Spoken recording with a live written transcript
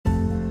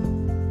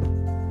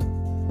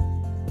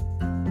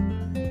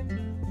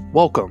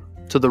Welcome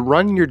to the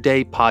Run Your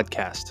Day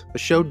podcast, a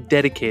show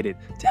dedicated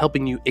to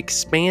helping you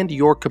expand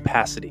your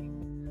capacity,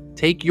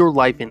 take your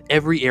life in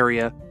every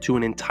area to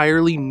an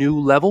entirely new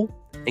level,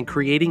 and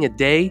creating a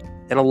day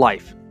and a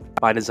life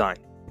by design.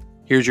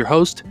 Here's your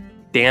host,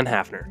 Dan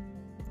Hafner.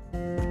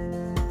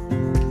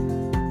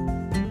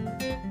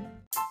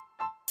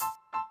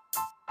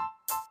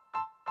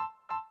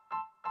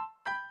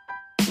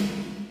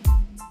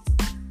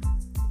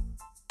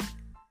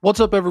 What's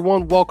up,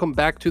 everyone? Welcome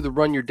back to the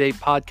Run Your Day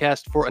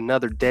podcast for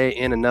another day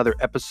and another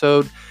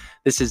episode.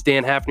 This is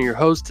Dan Hafner, your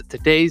host.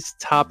 Today's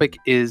topic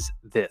is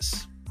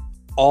this: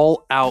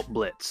 all-out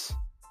blitz.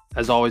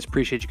 As always,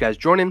 appreciate you guys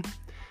joining.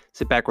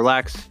 Sit back,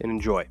 relax, and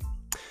enjoy.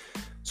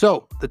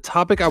 So, the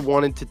topic I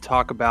wanted to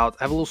talk about,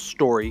 I have a little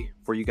story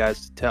for you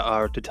guys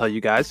to tell you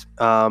guys.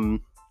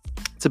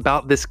 It's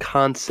about this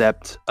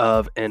concept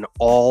of an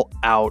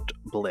all-out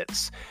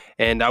blitz.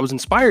 And I was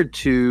inspired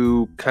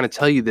to kind of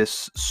tell you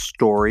this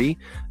story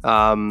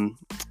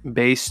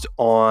based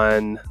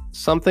on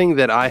something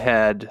that I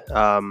had,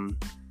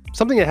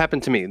 something that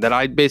happened to me that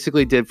I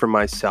basically did for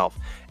myself.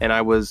 And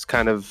I was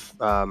kind of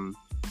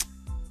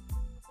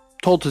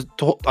told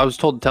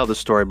to tell this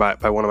story by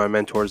one of my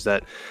mentors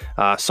that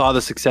saw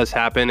the success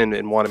happen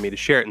and wanted me to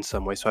share it in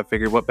some way. So I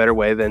figured what better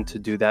way than to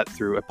do that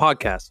through a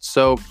podcast.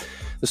 So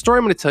the story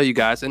I'm going to tell you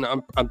guys, and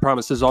I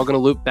promise this is all going to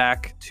loop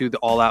back to the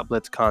all-out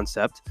blitz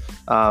concept.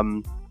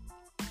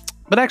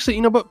 But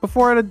actually, but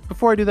before I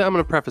do that, I'm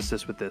going to preface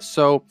this with this.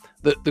 So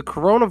the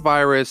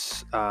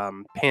coronavirus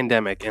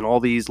pandemic and all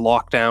these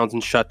lockdowns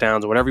and shutdowns,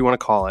 and whatever you want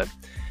to call it,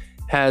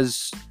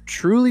 has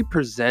truly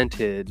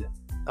presented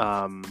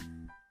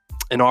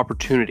an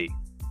opportunity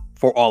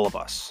for all of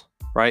us,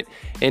 right?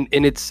 And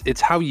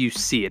it's how you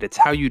see it. It's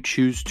how you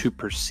choose to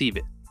perceive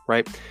it,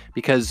 right?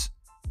 Because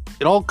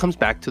it all comes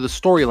back to the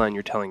storyline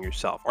you're telling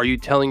yourself. Are you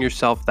telling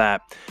yourself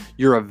that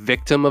you're a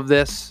victim of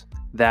this,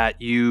 that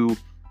you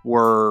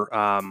were,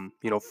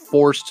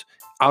 forced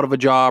out of a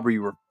job, or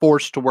you were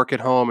forced to work at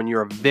home and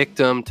you're a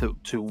victim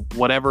to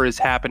whatever is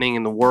happening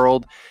in the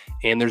world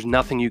and there's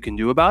nothing you can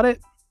do about it?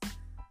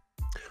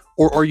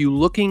 Or are you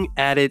looking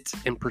at it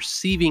and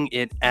perceiving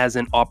it as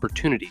an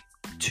opportunity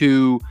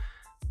to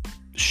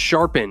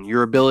sharpen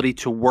your ability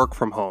to work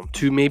from home,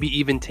 to maybe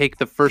even take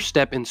the first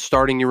step in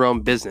starting your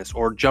own business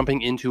or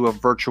jumping into a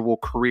virtual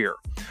career,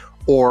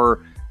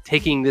 or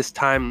taking this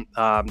time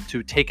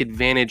to take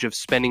advantage of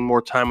spending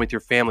more time with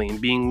your family and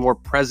being more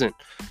present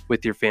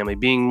with your family,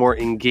 being more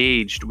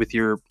engaged with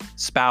your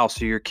spouse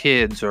or your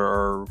kids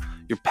or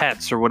your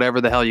pets or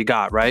whatever the hell you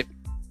got, right?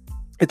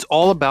 It's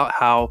all about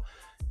how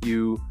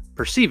you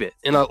perceive it.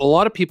 And a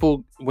lot of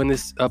people, when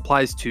this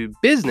applies to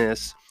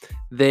business,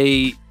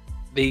 there's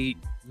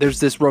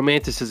this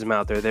romanticism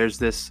out there. There's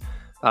this,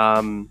 I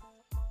don't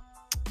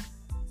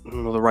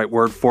know the right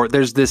word for it.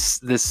 There's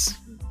this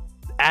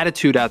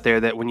attitude out there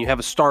that when you have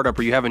a startup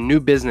or you have a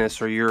new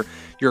business or you're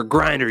a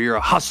grinder, you're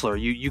a hustler,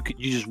 you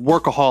just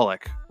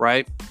workaholic,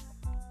 right?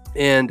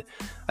 And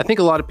I think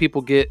a lot of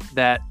people get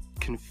that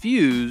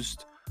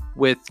confused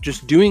with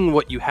just doing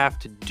what you have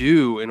to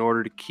do in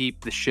order to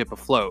keep the ship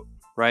afloat,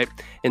 right?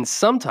 And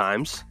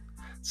sometimes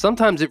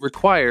it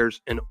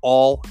requires an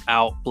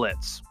all-out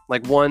blitz.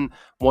 Like one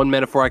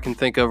metaphor I can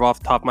think of off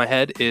the top of my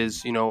head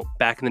is,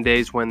 back in the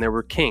days when there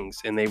were kings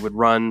and they would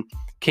run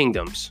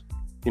kingdoms.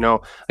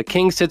 A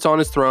king sits on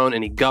his throne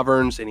and he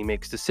governs and he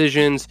makes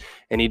decisions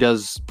and he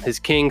does his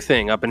king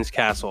thing up in his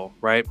castle,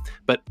 right?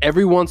 But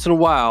every once in a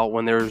while,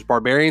 when there was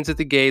barbarians at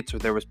the gates, or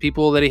there was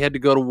people that he had to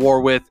go to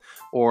war with,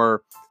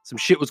 or some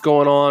shit was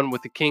going on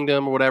with the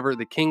kingdom or whatever,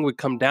 the king would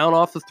come down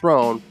off the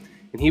throne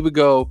and he would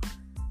go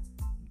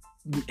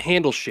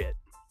handle shit,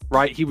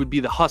 right? He would be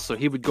the hustler.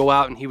 He would go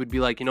out and he would be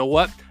like, you know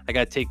what? I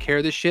got to take care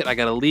of this shit. I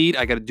got to lead.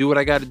 I got to do what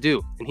I got to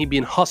do. And he'd be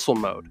in hustle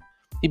mode.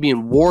 He'd be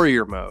in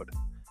warrior mode,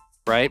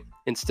 right?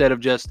 Instead of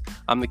just,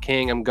 I'm the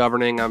king, I'm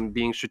governing, I'm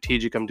being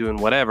strategic, I'm doing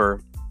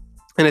whatever.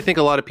 And I think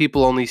a lot of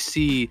people only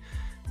see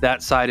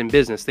that side in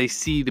business. They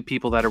see the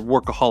people that are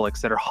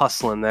workaholics, that are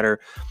hustling, that are,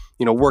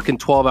 working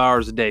 12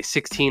 hours a day,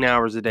 16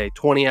 hours a day,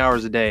 20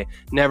 hours a day,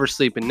 never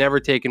sleeping, never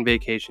taking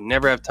vacation,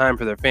 never have time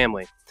for their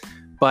family.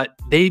 But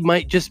they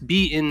might just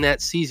be in that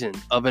season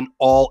of an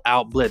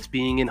all-out blitz,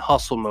 being in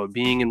hustle mode,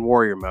 being in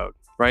warrior mode,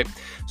 right?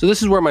 So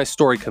this is where my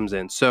story comes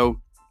in.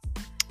 So,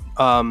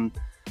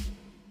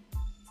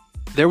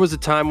 there was a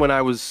time when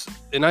I was,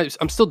 and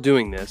I'm still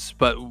doing this,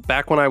 but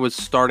back when I was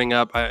starting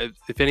up,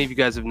 if any of you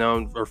guys have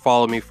known or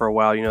followed me for a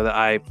while, you know that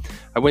I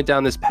went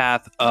down this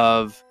path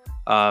of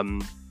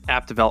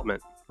app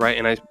development, right?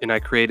 And I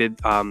created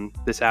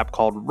this app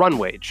called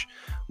RunWage,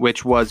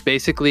 which was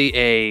basically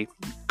a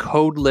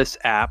codeless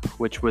app,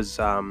 which was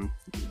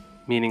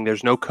meaning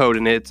there's no code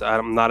in it.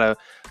 I'm not a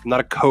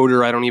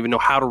coder. I don't even know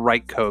how to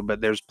write code,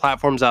 but there's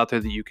platforms out there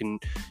that you can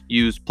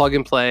use plug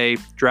and play,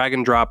 drag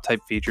and drop type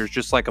features,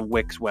 just like a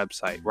Wix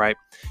website, right?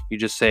 You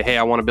just say, hey,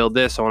 I want to build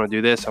this. I want to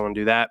do this. I want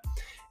to do that.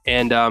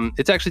 And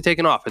it's actually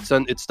taken off.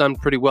 It's done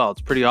pretty well.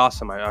 It's pretty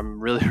awesome. I'm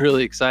really,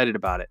 really excited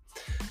about it.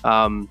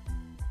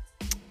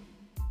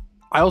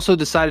 I also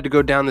decided to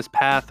go down this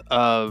path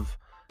of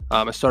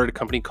I started a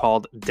company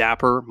called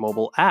Dapper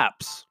Mobile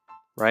Apps,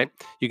 right?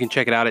 You can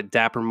check it out at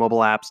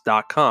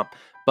dappermobileapps.com.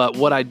 But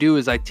what I do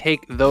is I take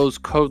those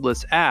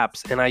codeless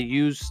apps and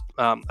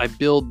I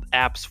build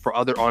apps for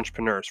other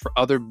entrepreneurs, for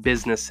other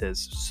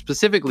businesses,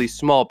 specifically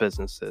small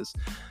businesses.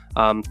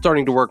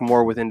 Starting to work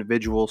more with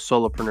individual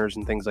solopreneurs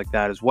and things like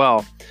that as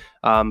well.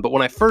 But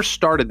when I first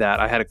started that,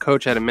 I had a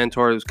coach, I had a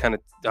mentor who was kind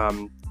of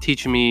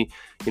teaching me,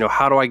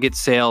 how do I get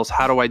sales?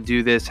 How do I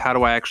do this? How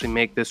do I actually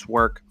make this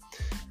work?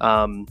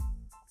 And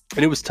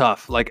it was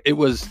tough. Like it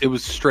was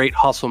straight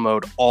hustle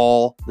mode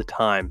all the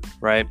time,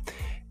 right?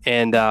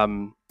 And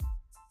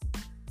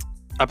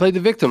I played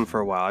the victim for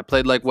a while. I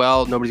played like,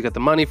 well, nobody's got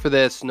the money for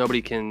this.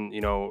 Nobody can,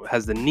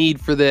 has the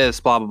need for this,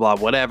 blah, blah, blah,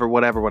 whatever,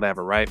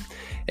 right?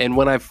 And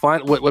when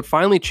what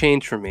finally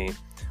changed for me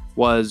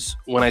was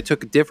when I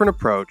took a different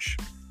approach,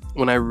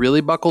 when I really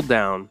buckled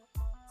down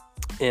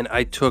and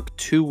I took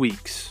 2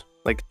 weeks,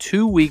 like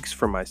 2 weeks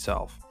for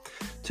myself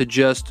to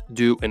just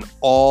do an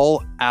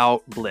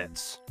all-out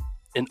blitz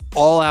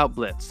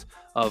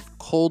of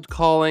cold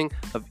calling,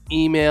 of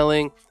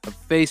emailing, of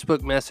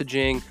Facebook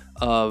messaging,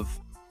 of,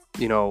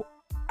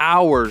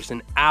 hours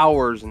and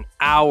hours and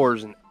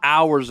hours and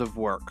hours of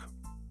work,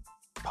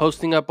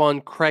 posting up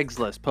on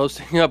Craigslist,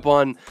 posting up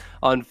on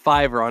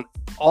Fiverr, on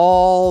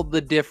all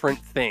the different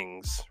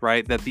things,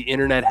 right, that the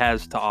internet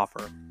has to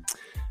offer.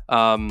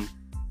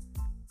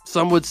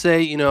 Some would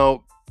say,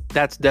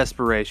 that's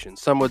desperation.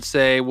 Some would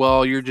say,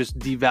 well, you're just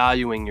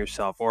devaluing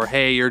yourself, or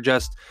hey, you're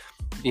just,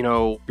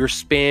 you're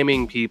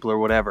spamming people or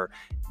whatever.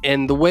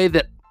 And the way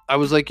that I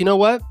was like, you know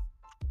what?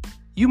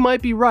 You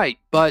might be right,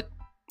 but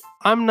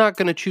I'm not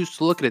going to choose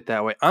to look at it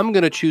that way. I'm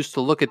going to choose to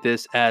look at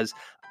this as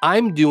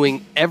I'm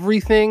doing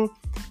everything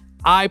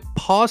I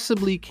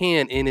possibly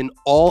can in an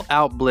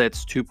all-out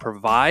blitz to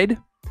provide,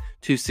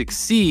 to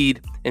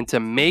succeed, and to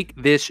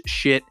make this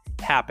shit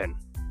happen.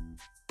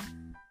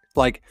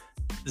 Like,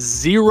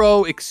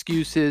 zero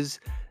excuses,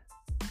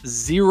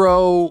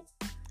 zero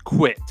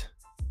quit,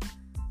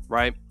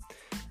 right?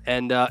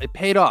 And it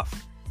paid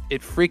off.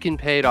 It freaking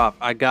paid off.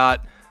 I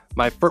got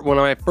one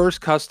of my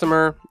first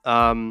customer.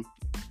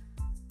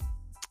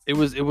 It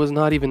was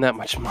not even that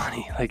much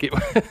money. Like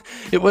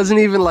it wasn't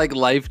even like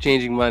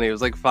life-changing money. It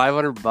was like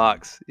 $500,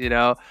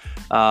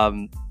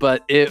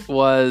 but it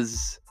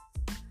was,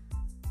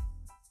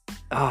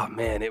 oh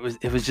man, it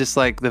was just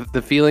like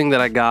the feeling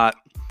that I got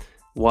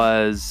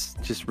was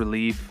just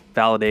relief,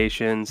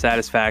 validation,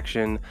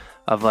 satisfaction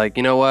of like,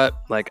 you know what?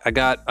 Like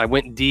I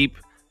went deep,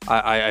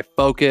 I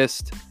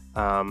focused,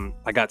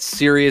 I got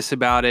serious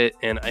about it,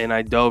 and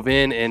I dove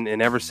in,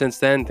 and ever since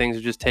then things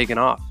have just taken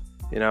off,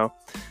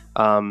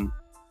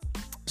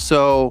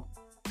 So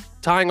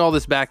tying all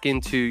this back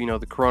into,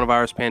 the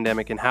coronavirus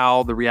pandemic and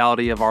how the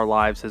reality of our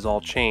lives has all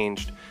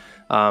changed,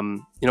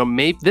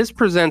 maybe this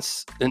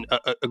presents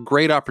a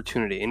great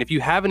opportunity. And if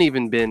you haven't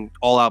even been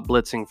all out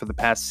blitzing for the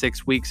past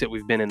 6 weeks that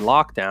we've been in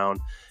lockdown,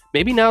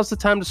 maybe now's the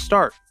time to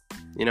start.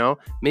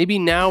 Maybe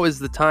now is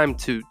the time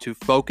to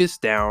focus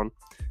down,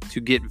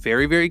 to get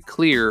very, very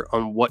clear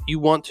on what you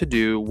want to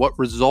do, what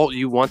result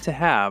you want to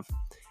have,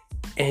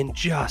 and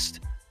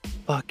just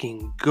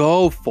fucking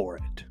go for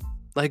it.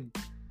 Like,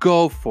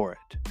 go for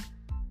it.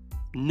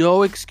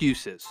 No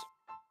excuses.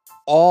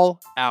 All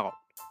out,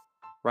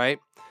 right?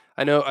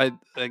 I know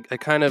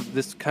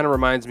this kind of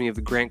reminds me of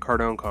the Grant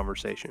Cardone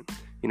conversation.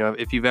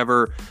 If you've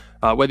ever,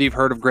 whether you've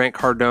heard of Grant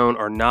Cardone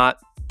or not,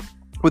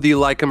 whether you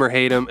like him or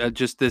hate him,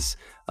 just this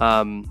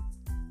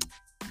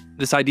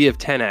idea of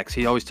 10x.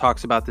 He always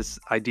talks about this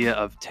idea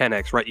of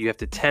 10x, right? You have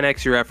to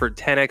 10x your effort,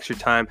 10x your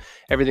time.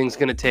 Everything's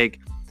going to take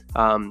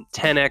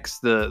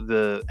 10x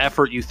the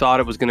effort you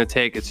thought it was going to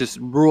take. It's just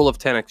rule of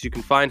 10x. You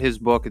can find his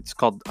book. It's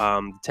called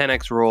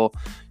 10x Rule.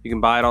 You can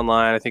buy it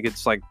online. I think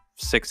it's like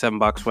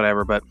 $6-7,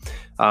 whatever. But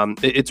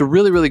it's a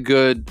really, really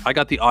good. I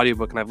got the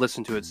audiobook and I've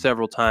listened to it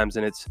several times,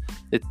 and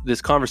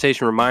this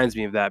conversation reminds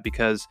me of that,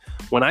 because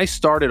when I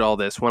started all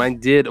this, when I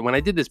did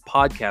this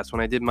podcast,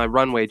 when I did my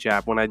Runway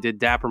app, when I did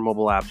Dapper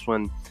Mobile Apps,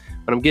 when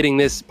I'm getting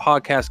this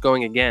podcast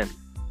going again,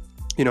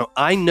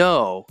 I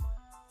know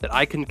that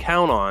I can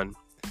count on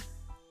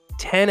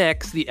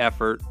 10x the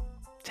effort,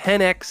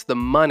 10x the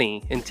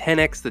money, and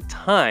 10x the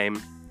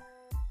time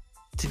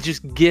to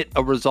just get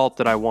a result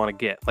that I want to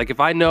get. Like if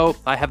I know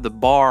I have the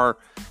bar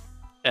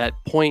at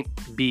point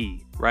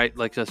B, right?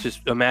 Like let's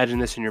just imagine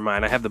this in your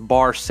mind. I have the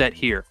bar set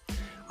here.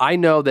 I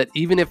know that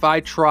even if I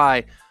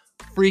try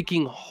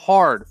freaking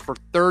hard for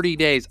 30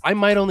 days, I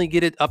might only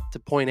get it up to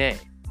point A,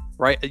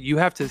 right? You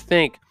have to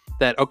think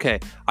that, okay,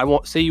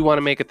 say you want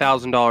to make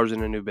 $1,000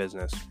 in a new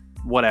business,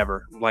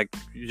 whatever, like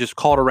you just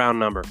call it a round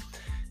number.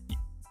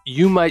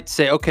 You might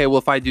say, okay, well,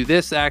 if I do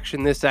this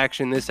action, this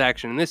action, this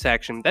action, and this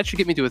action, that should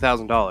get me to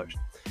 $1,000.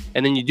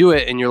 And then you do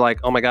it and you're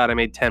like, oh my God, I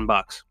made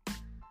 $10,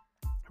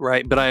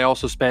 right? But I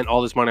also spent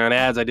all this money on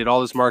ads. I did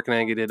all this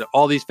marketing. I did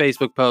all these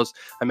Facebook posts.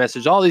 I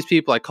messaged all these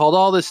people. I called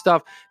all this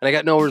stuff and I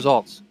got no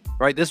results,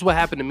 right? This is what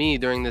happened to me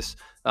during this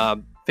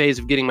phase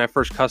of getting my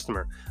first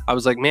customer. I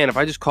was like, man, if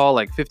I just call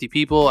like 50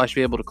 people, I should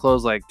be able to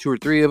close like 2 or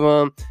 3 of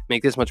them,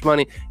 make this much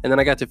money. And then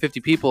I got to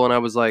 50 people and I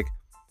was like,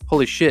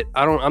 holy shit,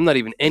 I'm not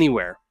even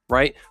anywhere,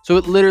 right? So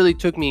it literally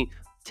took me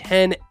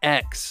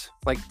 10x,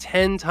 like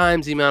 10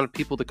 times the amount of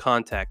people to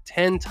contact,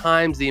 10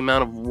 times the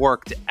amount of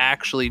work to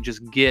actually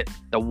just get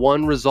the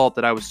one result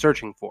that I was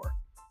searching for.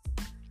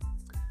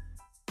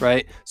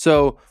 Right?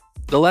 So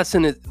the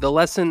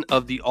lesson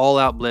of the All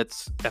Out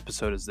Blitz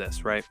episode is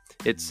this, right?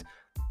 It's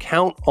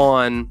count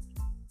on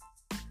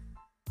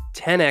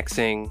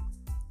 10xing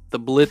the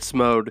blitz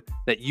mode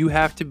that you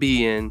have to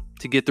be in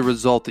to get the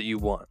result that you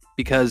want,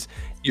 because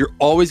you're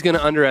always going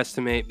to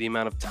underestimate the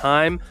amount of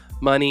time,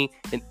 money,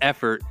 and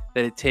effort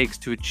that it takes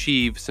to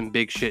achieve some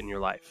big shit in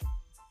your life.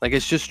 Like,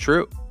 it's just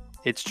true.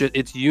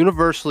 It's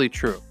universally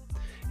true.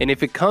 And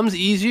if it comes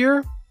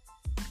easier,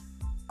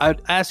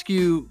 I'd ask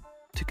you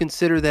to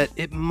consider that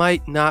it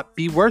might not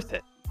be worth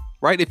it,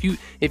 right? If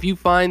you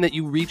find that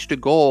you reached a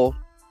goal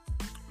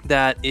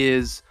that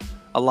is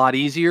a lot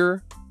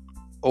easier,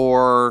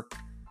 or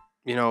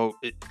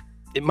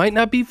it might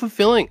not be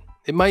fulfilling.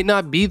 It might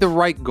not be the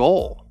right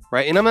goal,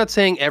 right? And I'm not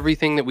saying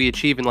everything that we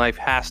achieve in life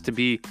has to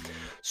be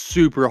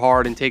super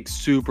hard and take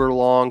super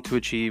long to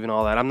achieve and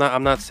all that.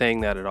 I'm not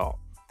saying that at all.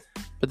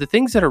 But the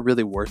things that are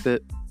really worth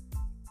it,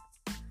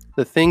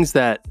 the things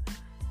that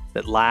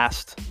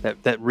last,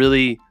 that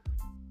really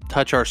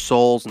touch our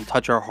souls and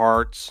touch our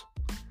hearts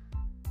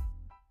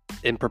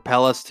and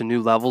propel us to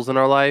new levels in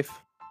our life,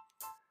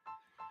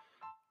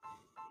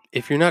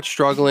 if you're not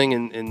struggling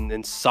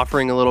and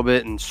suffering a little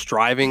bit and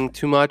striving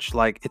too much,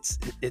 like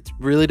it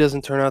really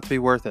doesn't turn out to be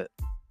worth it.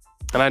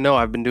 And I know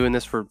I've been doing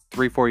this for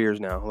 3-4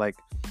 years now. Like,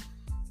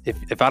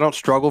 if I don't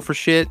struggle for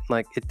shit,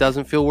 like, it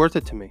doesn't feel worth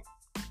it to me.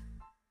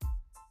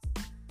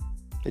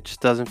 It just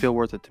doesn't feel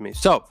worth it to me.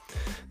 So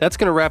that's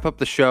going to wrap up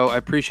the show. I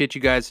appreciate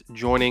you guys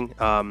joining.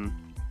 One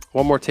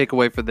more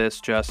takeaway for this: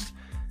 just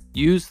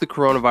use the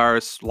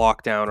coronavirus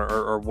lockdown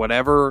or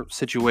whatever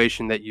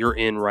situation that you're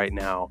in right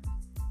now.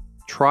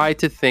 Try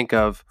to think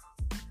of,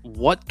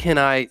 what can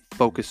I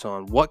focus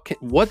on?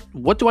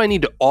 What do I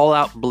need to all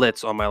out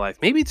blitz on my life?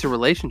 Maybe it's a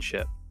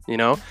relationship,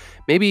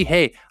 maybe,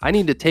 hey, I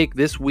need to take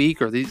this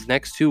week or these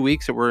next 2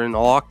 weeks that we're in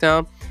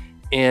lockdown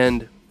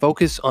and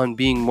focus on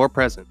being more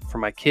present for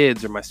my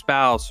kids or my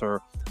spouse or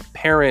a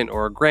parent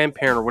or a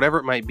grandparent or whatever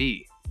it might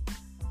be,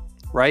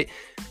 right?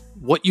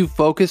 What you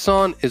focus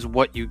on is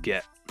what you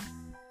get,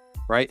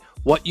 right?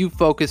 What you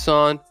focus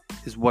on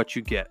is what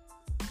you get.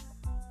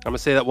 I'm going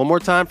to say that one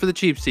more time for the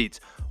cheap seats.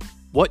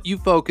 What you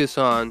focus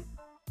on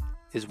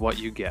is what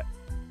you get.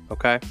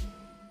 Okay?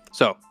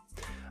 So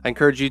I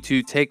encourage you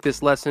to take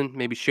this lesson,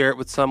 maybe share it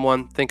with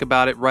someone, think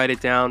about it, write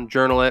it down,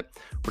 journal it,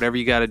 whatever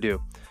you got to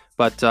do.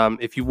 But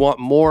if you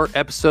want more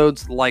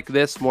episodes like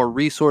this, more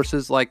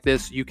resources like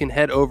this, you can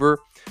head over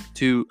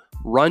to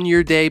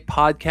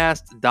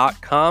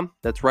runyourdaypodcast.com.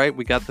 That's right.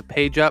 We got the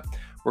page up.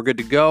 We're good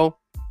to go.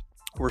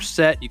 We're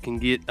set. You can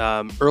get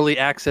early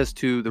access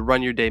to the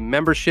Run Your Day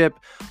membership,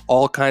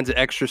 all kinds of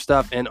extra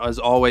stuff. And as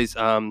always,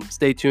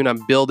 stay tuned.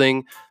 I'm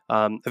building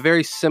a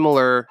very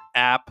similar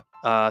app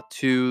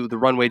to the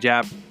Runwage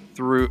app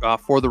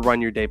for the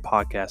Run Your Day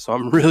podcast. So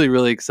I'm really,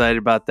 really excited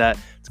about that.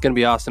 It's going to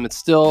be awesome. It's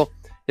still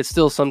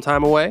some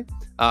time away.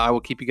 I will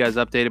keep you guys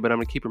updated, but I'm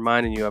going to keep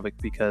reminding you of it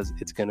because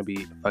it's going to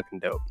be fucking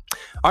dope.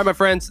 All right, my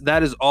friends,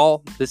 that is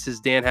all. This is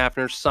Dan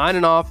Hafner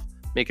signing off.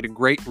 Make it a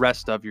great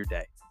rest of your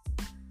day.